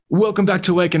Welcome back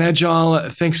to Wake and Agile.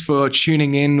 Thanks for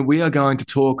tuning in. We are going to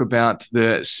talk about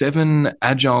the 7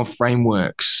 Agile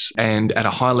frameworks and at a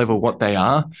high level what they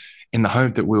are, in the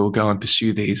hope that we will go and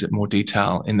pursue these at more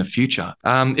detail in the future.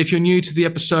 If you're new to the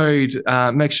episode,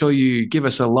 make sure you give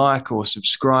us a like or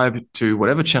subscribe to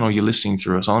whatever channel you're listening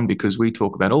through us on, because we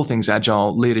talk about all things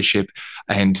Agile, leadership,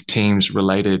 and teams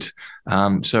related.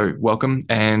 So welcome,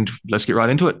 and let's get right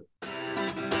into it.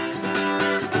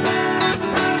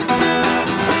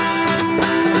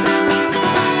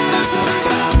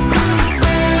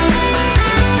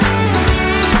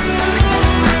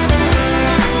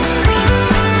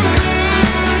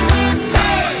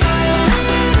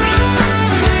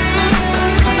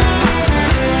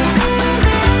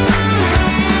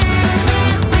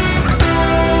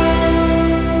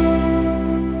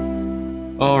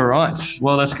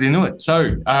 Well, let's get into it.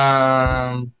 So,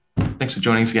 thanks for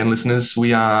joining us again, listeners.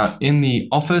 We are in the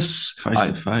office. Face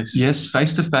to face. Yes,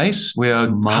 face to face. We are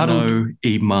mano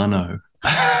y mano.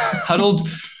 huddled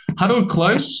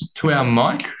close to our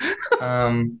mic,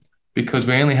 because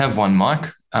we only have one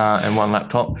mic and one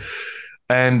laptop,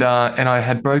 and I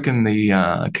had broken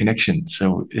the connection,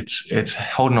 so it's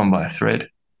holding on by a thread.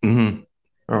 Mm-hmm.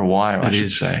 Or a wire, I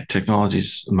should say.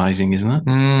 Technology's amazing, isn't it?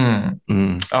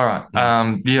 All right.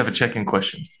 Do you have a check-in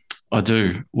question? I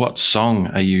do. What song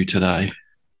are you today?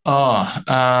 You've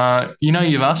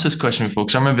asked this question before,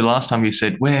 because I remember last time you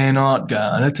said, "We're not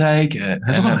gonna take it."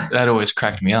 And that always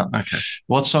cracked me up. Okay.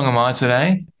 What song am I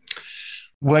today?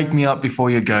 Wake Me Up Before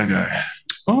You Go.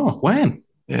 Oh, Wham.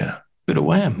 Yeah. Bit of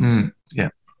Wham. Yeah.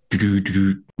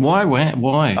 Why Wham?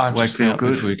 Why? I just feel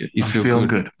good. You feel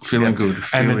good. Feeling good.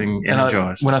 Feeling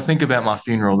energized. When I think about my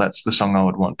funeral, that's the song I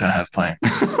would want to have playing.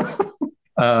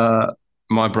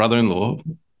 My brother-in-law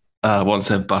wants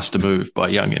to have Bust a Move by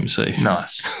Young MC.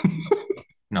 Nice.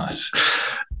 Nice.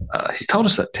 He told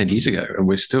us that 10 years ago, and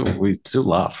we still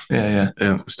laugh. Yeah.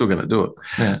 We're still going to do it.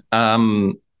 Yeah.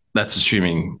 That's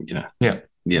assuming, Yeah.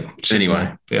 Yeah.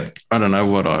 Anyway. Yeah. I don't know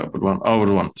what I would want. I would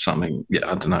want something. Yeah.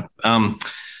 I don't know.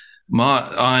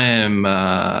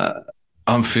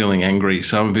 I'm feeling angry,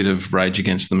 so I'm a bit of Rage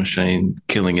Against the Machine,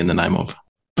 Killing in the Name of.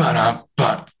 But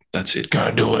that's it.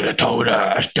 Gonna do it. I told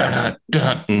her. Dun.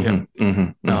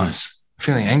 Nice.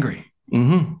 Feeling angry.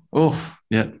 Mm-hmm. Oh,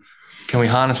 yeah. Can we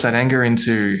harness that anger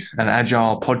into an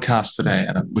Agile podcast today,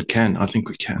 Adam? We can. I think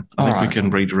we can. I think we can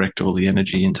redirect all the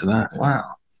energy into that.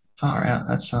 Wow. Far out.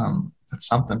 That's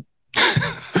something.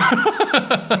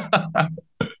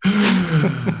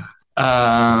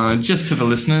 Just to the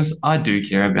listeners, I do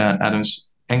care about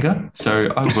Adam's anger,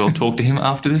 so I will talk to him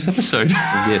after this episode.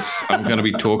 Yes, I'm going to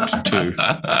be talked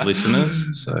to,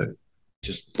 listeners, so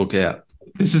just look out.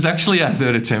 This is actually our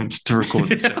third attempt to record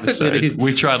this episode.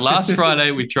 We tried last Friday,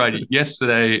 we tried it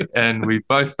yesterday, and we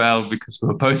both failed because we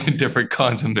were both in different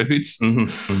kinds of moods.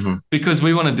 Mm-hmm. Because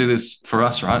we want to do this for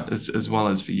us, right, as well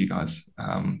as for you guys.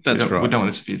 That's right. We don't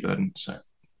want this to be a burden, so.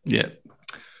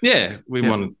 Yeah, we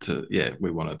wanted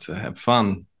to have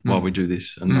fun while we do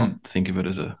this and not think of it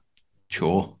as a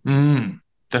chore.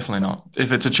 Definitely not.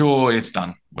 If it's a chore, it's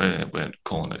done. We're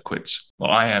calling it quits.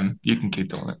 Well, I am. You can keep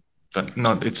doing it, but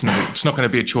it's not going to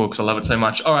be a chore because I love it so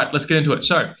much. All right, let's get into it.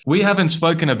 So we haven't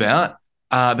spoken about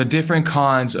the different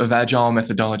kinds of Agile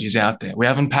methodologies out there. We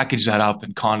haven't packaged that up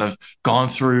and kind of gone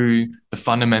through the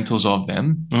fundamentals of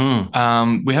them.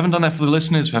 We haven't done that for the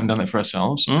listeners. We haven't done that for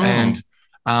ourselves. And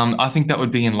I think that would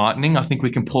be enlightening. I think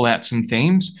we can pull out some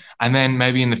themes, and then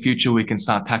maybe in the future we can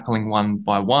start tackling one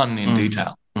by one in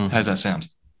detail. How does that sound?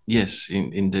 Yes,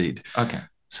 indeed. Okay.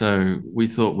 So we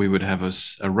thought we would have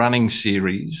a running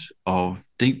series of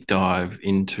deep dive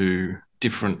into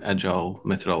different Agile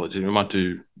methodologies. We might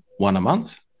do one a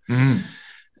month.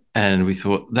 And we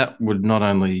thought that would not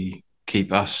only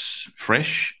keep us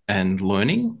fresh and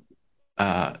learning,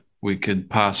 we could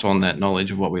pass on that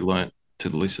knowledge of what we learnt to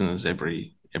the listeners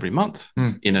every month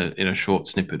in a short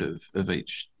snippet of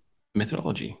each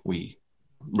methodology we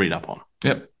read up on.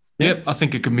 Yep. I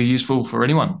think it can be useful for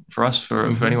anyone, for us, for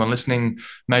anyone listening.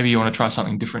 Maybe you want to try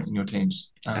something different in your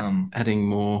teams. Adding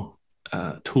more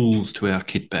tools to our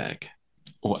kit bag.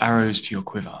 Or arrows to your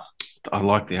quiver. I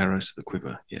like the arrows to the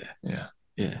quiver. Yeah.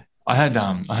 I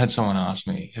had someone ask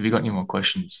me, "Have you got any more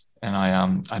questions?" And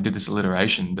I did this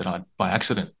alliteration by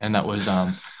accident, and that was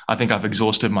I think I've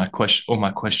exhausted all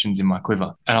my questions in my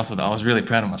quiver, and I thought I was really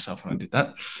proud of myself when I did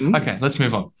that. Okay, let's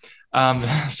move on.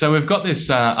 So we've got this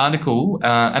article,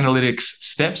 Analytics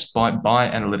Steps by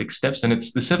Analytics Steps, and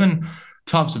it's the 7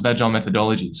 types of agile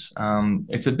methodologies.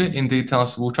 It's a bit in detail,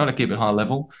 so we'll try to keep it high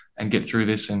level and get through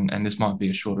this, and this might be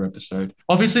a shorter episode.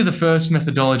 Obviously, the first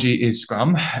methodology is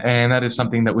Scrum, and that is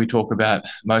something that we talk about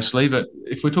mostly. But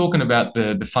if we're talking about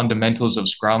the fundamentals of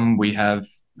Scrum, we have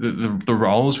the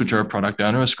roles, which are a product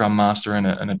owner, a Scrum master, and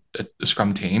a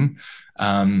Scrum team.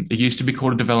 It used to be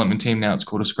called a development team. Now it's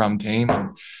called a Scrum team.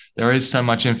 And there is so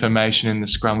much information in the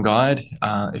Scrum guide.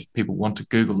 If people want to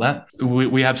Google that,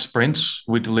 we have sprints.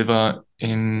 We deliver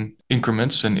in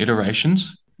increments and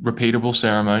iterations, repeatable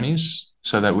ceremonies,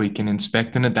 so that we can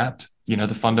inspect and adapt. The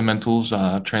fundamentals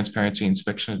are transparency,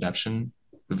 inspection, adaptation.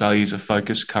 The values of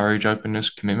focus, courage, openness,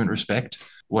 commitment, respect.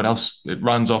 What else? It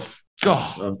runs off.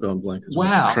 God, I've gone blank as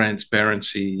wow. well.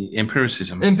 Transparency,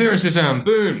 empiricism. Empiricism,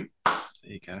 boom. There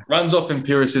you go. Runs off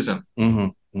empiricism.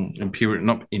 Mm-hmm.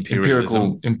 Not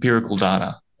empirical. Empirical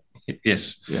data.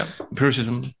 Yes. Yeah.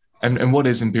 Empiricism. And what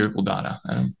is empirical data?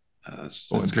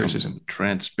 Or empiricism?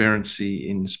 Transparency,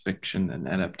 inspection, and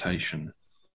adaptation.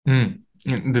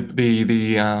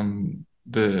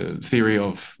 The theory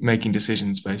of making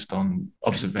decisions based on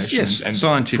observations, yes, and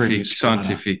scientific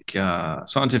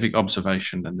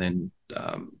observation, and then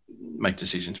make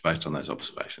decisions based on those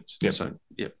observations. Yep. So,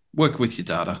 work with your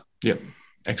data. Yep,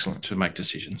 excellent. To make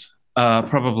decisions.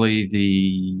 Probably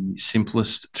the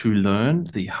simplest to learn,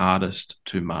 the hardest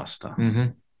to master.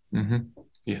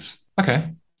 Yes. Okay.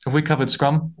 Have we covered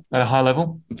Scrum at a high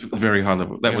level? Very high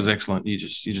level. That was excellent. You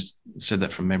just said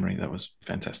that from memory. That was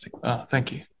fantastic. Oh,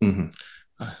 thank you. Mm-hmm.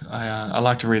 I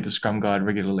like to read the Scrum guide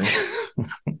regularly.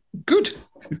 Good.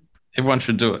 Everyone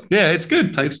should do it. Yeah, it's good.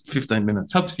 It takes 15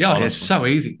 minutes. Helps. Yeah, it's so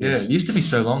easy. Yes. Yeah, it used to be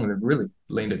so long, and they've really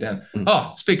leaned it down.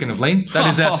 Oh, speaking of lean, that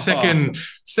is our second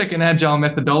agile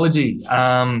methodology.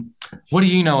 What do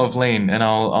you know of lean? And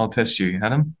I'll test you,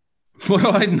 Adam. What do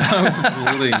I know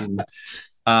of lean?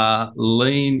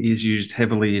 Lean is used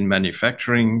heavily in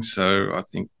manufacturing, so I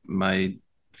think made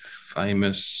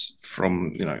famous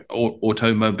from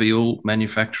automobile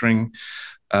manufacturing,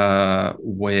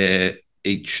 where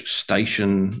each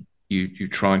station you're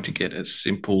trying to get as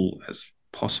simple as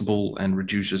possible and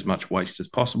reduce as much waste as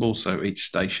possible. So each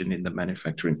station in the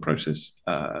manufacturing process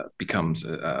becomes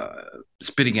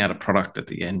spitting out a product at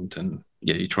the end, and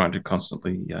you're trying to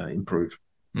constantly improve.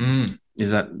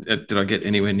 Is that, did I get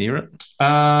anywhere near it?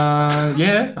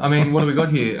 Yeah. I mean, what do we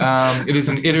got here? It is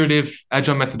an iterative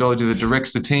agile methodology that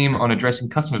directs the team on addressing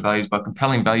customer values by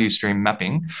compelling value stream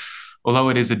mapping. Although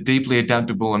it is a deeply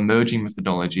adaptable emerging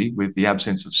methodology with the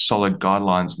absence of solid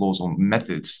guidelines, laws, or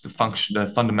methods, the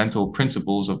fundamental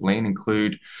principles of lean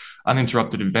include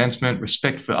uninterrupted advancement,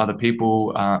 respect for other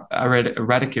people,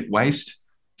 eradicate waste.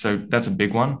 So that's a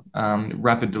big one.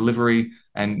 Rapid delivery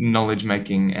and knowledge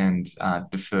making, and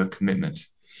defer commitment.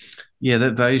 Yeah,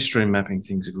 that value stream mapping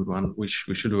thing's a good one. We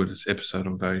should do an episode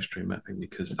on value stream mapping,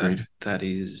 because that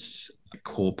is a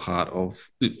core part of,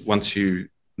 once you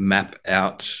map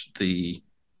out the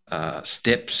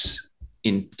steps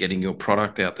in getting your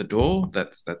product out the door,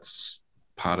 that's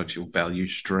part of your value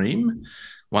stream.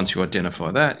 Once you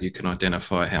identify that, you can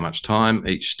identify how much time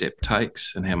each step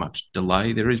takes and how much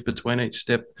delay there is between each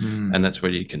step. And that's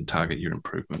where you can target your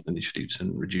improvement initiatives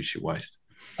and reduce your waste.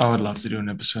 I would love to do an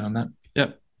episode on that.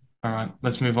 Yep. All right,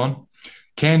 let's move on.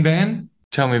 Kanban.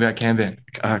 Tell me about Kanban.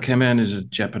 Kanban is a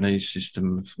Japanese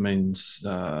system. It means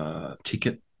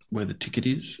ticket, where the ticket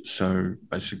is. So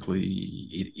basically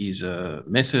it is a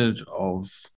method of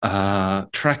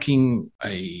tracking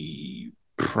a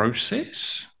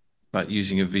process, but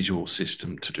using a visual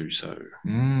system to do so.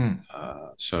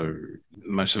 So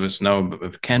most of us know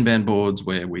of Kanban boards,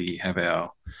 where we have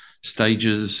our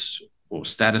stages or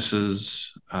statuses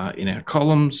in our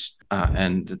columns,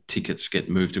 and the tickets get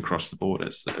moved across the board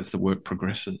as the work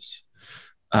progresses.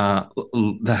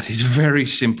 That is a very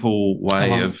simple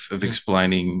way of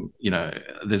explaining,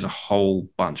 there's a whole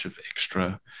bunch of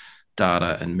extra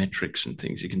data and metrics and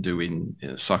things you can do in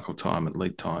cycle time and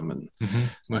lead time and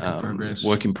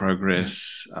work in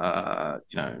progress.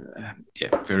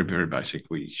 Very, very basic.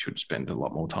 We should spend a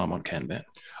lot more time on Kanban.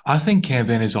 I think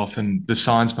Kanban is often, the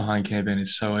science behind Kanban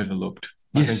is so overlooked.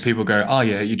 I think people go, oh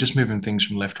yeah, you're just moving things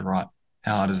from left to right.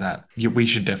 How hard is that? We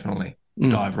should definitely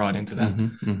dive right into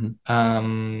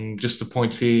that. Just the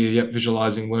points here.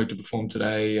 Visualizing work to perform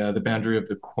today, the boundary of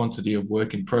the quantity of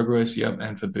work in progress.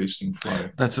 And for boosting flow.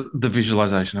 That's the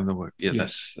visualization of the work.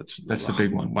 That's the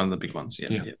big one. One of the big ones.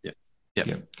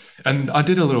 Yeah. And I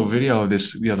did a little video of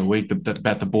this the other week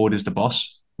about the board is the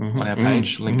boss on our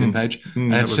page, LinkedIn page.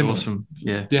 And it's similar. Awesome.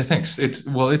 Yeah, thanks.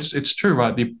 It's true,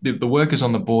 right? The work is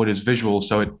on the board is visual,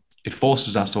 so it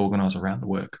forces us to organize around the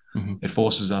work. It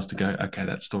forces us to go, okay,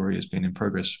 that story has been in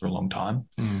progress for a long time.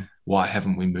 Why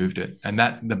haven't we moved it? And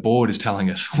that the board is telling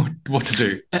us what to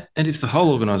do. And if the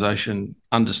whole organisation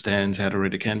understands how to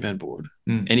read a Kanban board,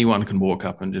 anyone can walk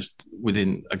up and just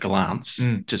within a glance,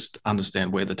 just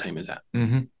understand where the team is at.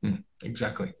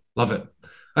 Exactly. Love it.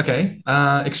 Okay.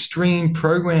 Extreme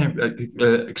programming.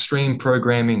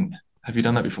 Have you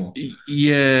done that before?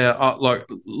 Yeah, like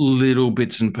little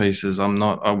bits and pieces. I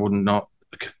would not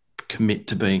commit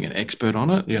to being an expert on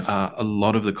it. Yeah. A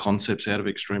lot of the concepts out of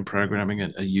extreme programming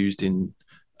are used in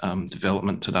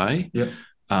development today. Yep.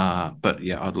 But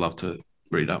yeah, I'd love to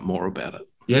read up more about it.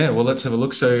 Yeah, well, let's have a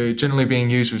look. So generally being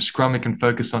used with Scrum, it can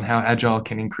focus on how Agile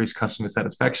can increase customer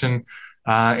satisfaction.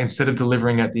 Instead of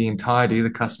delivering at the entirety the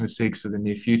customer seeks for the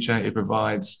near future, it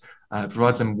provides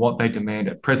them what they demand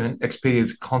at present. XP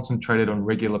is concentrated on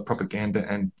regular propaganda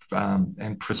and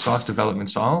precise development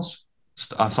cycles.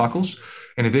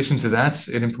 In addition to that,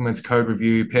 it implements code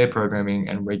review, pair programming,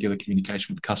 and regular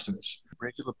communication with customers.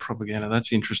 Regular propaganda,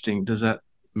 that's interesting. Does that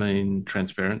mean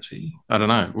transparency? I don't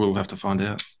know. We'll have to find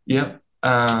out. Yep.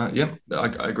 I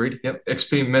agreed. Yep.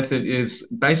 XP method is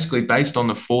basically based on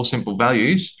the 4 simple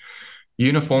values: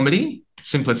 uniformity,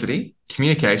 simplicity,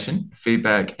 communication,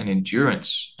 feedback, and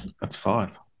endurance. That's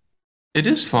 5. It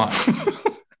is 5.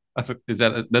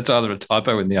 That's either a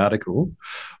typo in the article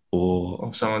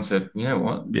or someone said, you know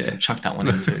what? Yeah, chuck that one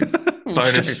into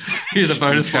bonus. Here's a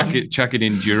bonus chuck it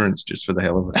endurance just for the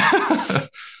hell of it.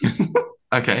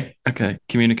 Okay.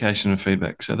 Communication and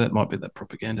feedback. So that might be that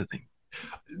propaganda thing.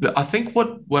 I think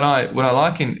what I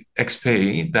like in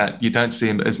XP that you don't see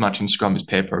as much in Scrum is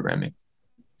pair programming,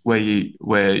 where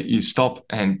you stop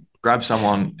and grab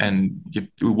someone and you're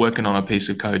working on a piece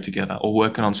of code together or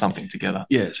working on something together.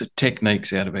 Yeah, so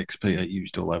techniques out of XP are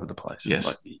used all over the place. Yes.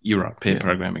 Like, you're right, pair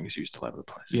programming is used all over the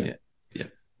place. Yeah.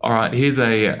 All right, here's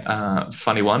a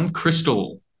funny one.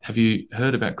 Crystal. Have you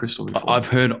heard about Crystal before? I've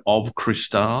heard of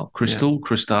Crystal,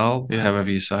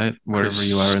 however you say it, wherever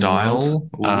you are in the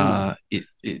world.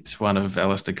 It's one of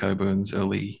Alistair Coburn's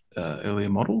earlier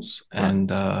models, and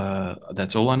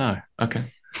that's all I know.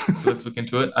 Okay. So let's look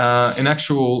into it. The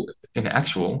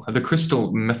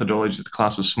Crystal methodology is a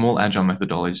class of small agile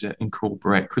methodologies that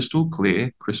incorporate Crystal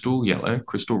Clear, Crystal Yellow,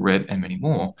 Crystal Red, and many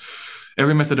more.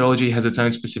 Every methodology has its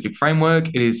own specific framework.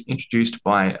 It is introduced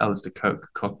by Alistair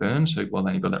Cockburn, so well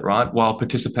done, you got that right, while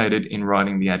participated in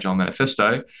writing the Agile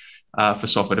Manifesto for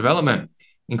software development,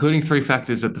 including 3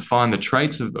 factors that define the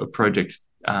traits of a project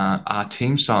are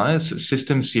team size,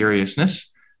 system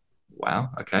seriousness, wow,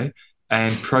 okay,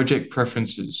 and project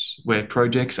preferences, where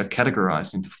projects are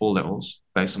categorized into 4 levels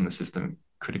based on the system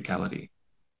criticality.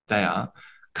 They are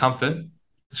comfort,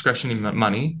 discretionary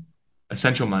money,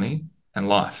 essential money, and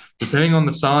life. Depending on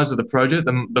the size of the project,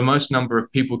 the most number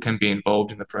of people can be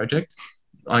involved in the project,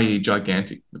 i.e.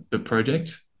 gigantic, the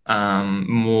project,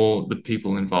 more the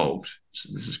people involved. So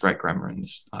this is great grammar in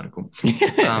this article.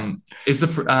 If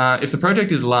the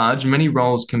project is large, many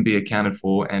roles can be accounted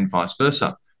for and vice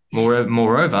versa.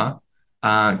 Moreover,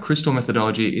 Crystal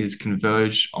methodology is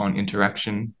converged on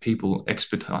interaction, people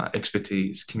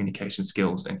expertise, communication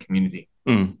skills, and community.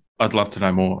 I'd love to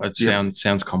know more. It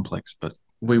sounds complex, but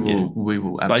we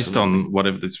will absolutely. Based on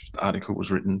whatever this article was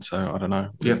written. So I don't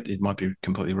know. It might be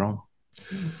completely wrong.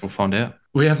 We'll find out.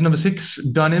 We have number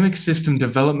 6, Dynamic System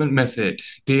Development Method,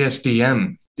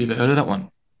 DSDM. You ever heard of that one?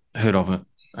 Heard of it.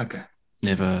 Okay.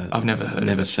 I've never heard.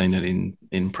 Never seen it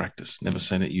in practice. Never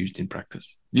seen it used in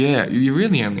practice. Yeah, you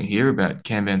really only hear about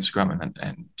Kanban, Scrum,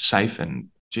 and SAFe, and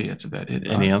that's about it.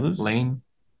 Any others? Lean.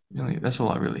 Really, that's all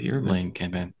I really hear about. Lean,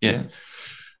 Kanban. Yeah.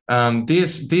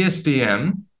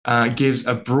 DSDM gives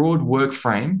a broad work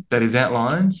frame that is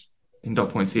outlined in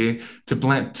dot points here to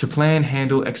plan,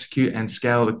 handle, execute, and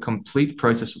scale the complete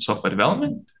process of software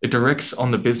development. It directs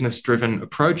on the business-driven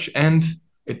approach, and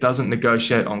it doesn't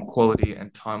negotiate on quality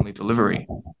and timely delivery.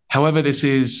 However, this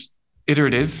is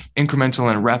iterative,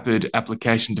 incremental, and rapid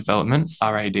application development,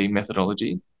 RAD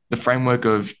methodology. The framework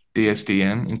of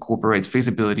DSDM incorporates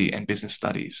feasibility and business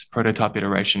studies, prototype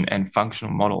iteration and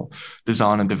functional model,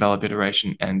 design and develop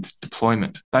iteration, and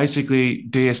deployment. Basically,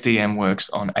 DSDM works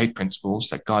on 8 principles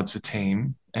that guides the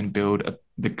team and builds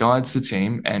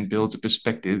a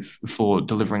perspective for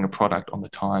delivering a product on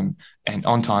time and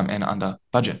under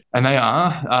budget. And they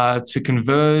are to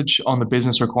converge on the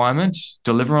business requirements,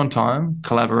 deliver on time,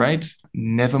 collaborate,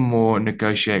 never more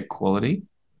negotiate quality.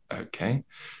 Okay.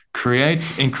 Create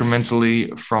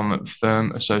incrementally from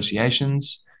firm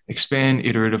associations, expand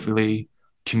iteratively,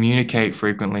 communicate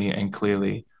frequently and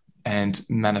clearly, and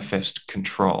manifest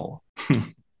control.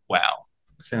 Wow.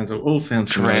 all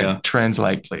sounds familiar.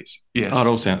 Translate, please. Yes. Oh, it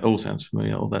all sounds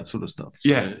familiar. All that sort of stuff. So,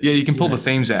 yeah. You can pull the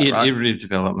themes out, right? Iterative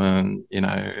development,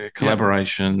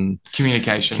 collaboration,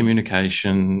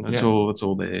 communication. It's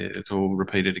all there. It's all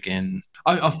repeated again.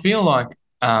 I feel like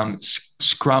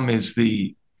Scrum is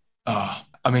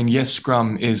yes,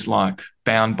 Scrum is like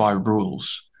bound by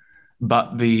rules,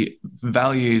 but the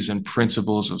values and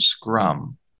principles of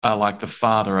Scrum are like the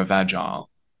father of Agile,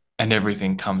 and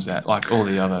everything comes out like all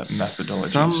the other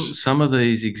methodologies. Some of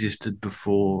these existed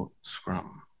before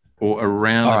Scrum, or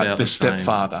around about the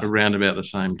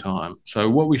same time. So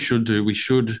what we should do, we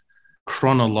should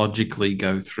chronologically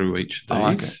go through each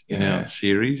of these in our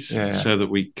series, so that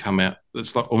we come out.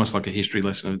 It's almost like a history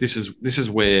lesson of this is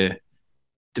where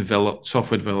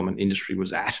software development industry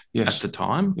was at the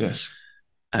time. Yes.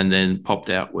 And then popped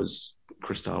out was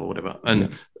Crystal or whatever.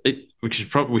 And we should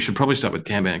probably start with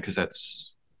Kanban, because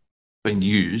that's been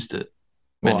used in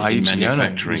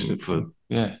manufacturing for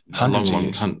a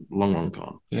long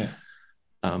time. Yeah.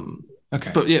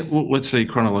 Okay. But let's see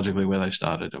chronologically where they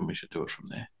started, and we should do it from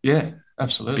there. Yeah,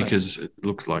 absolutely. Because it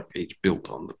looks like each built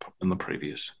on the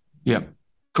previous. Yeah.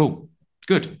 Cool.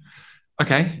 Good.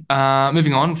 Okay.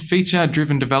 Moving on.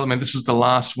 Feature-driven development. This is the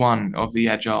last one of the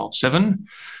Agile 7.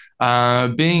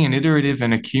 Being an iterative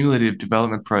and accumulative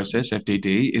development process,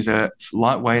 FDD, is a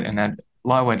lightweight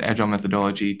agile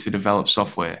methodology to develop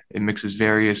software. It mixes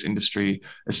various industry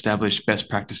established best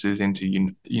practices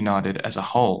into united as a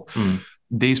whole.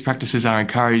 These practices are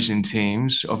encouraged in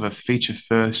teams of a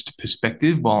feature-first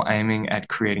perspective while aiming at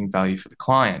creating value for the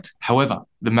client. However,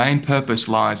 the main purpose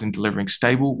lies in delivering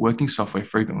stable, working software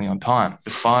frequently on time.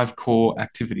 The 5 core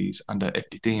activities under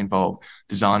FDD involve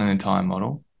design an entire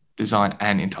model,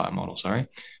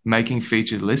 making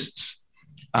feature lists,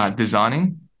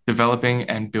 designing, developing,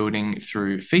 and building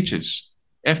through features.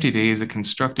 FDD is a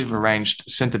constructive, arranged,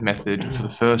 centered method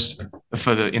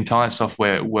for the entire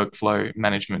software workflow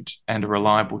management, and a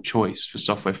reliable choice for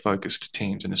software-focused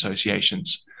teams and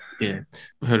associations. Yeah,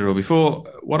 I've heard it all before.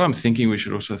 What I'm thinking we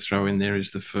should also throw in there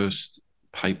is the first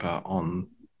paper on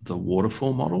the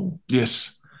waterfall model.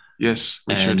 Yes, we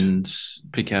should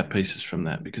pick out pieces from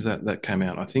that, because that came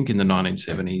out, I think, in the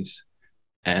 1970s,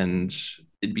 and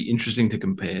it'd be interesting to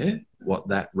compare what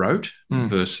that wrote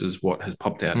versus what has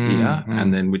popped out here,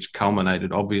 and then which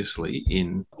culminated, obviously,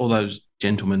 in all those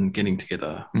gentlemen getting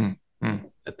together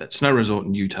at that snow resort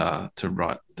in Utah to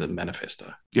write the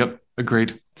manifesto. Yep,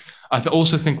 agreed. I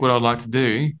also think what I'd like to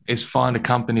do is find a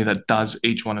company that does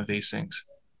each one of these things,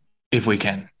 if we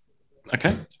can.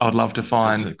 Okay. I'd love to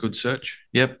find... That's a good search.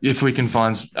 Yep. If we can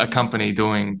find a company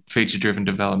doing feature-driven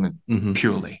development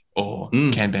purely, or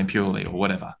Kanban purely, or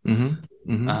whatever.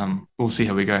 We'll see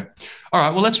how we go. All right,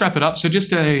 well, let's wrap it up. So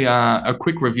just a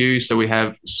quick review. So we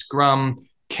have Scrum,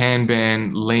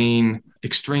 Kanban, Lean,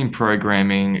 Extreme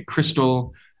Programming,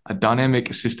 Crystal, a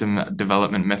dynamic system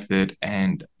development method,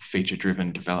 and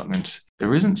feature-driven development.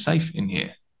 There isn't SAFe in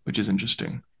here, which is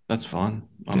interesting. That's fine.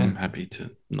 I'm happy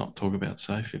to not talk about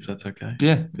SAFe, if that's okay.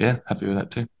 Yeah, happy with that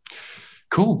too.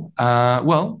 Cool.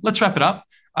 Well, let's wrap it up.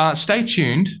 Stay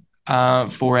tuned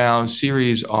for our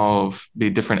series of the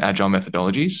different agile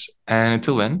methodologies. And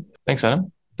until then, thanks,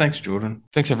 Adam. Thanks, Jordan.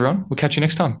 Thanks, everyone. We'll catch you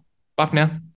next time. Bye for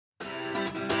now.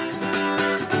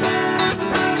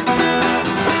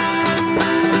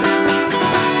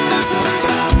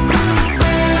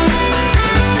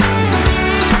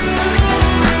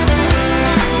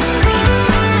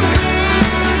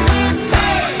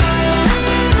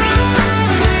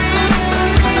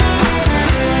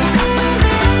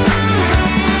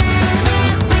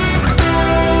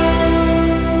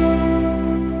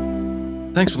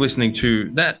 Thanks for listening to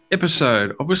that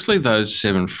episode. Obviously, those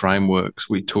 7 frameworks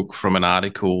we took from an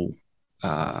article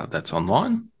that's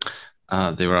online.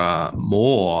 There are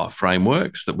more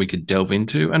frameworks that we could delve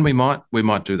into, and we might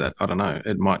do that. I don't know.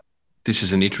 This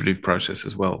is an iterative process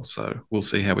as well, so we'll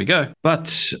see how we go.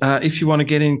 But if you want to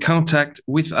get in contact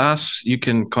with us, you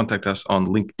can contact us on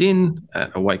LinkedIn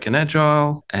at Awaken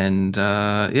Agile. And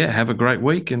have a great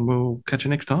week, and we'll catch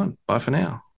you next time. Bye for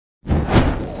now.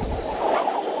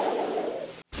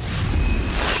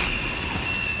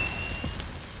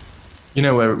 You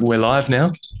know, we're live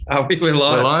now. Are we? We're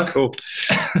live. We're live. Cool.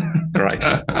 Great.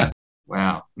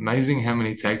 Wow. Amazing how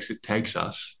many takes it takes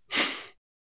us.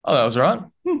 Oh, that was all right.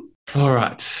 All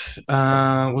right.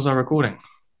 Was I recording?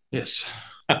 Yes.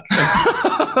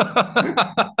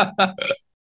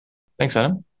 Thanks,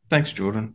 Adam. Thanks, Jordan.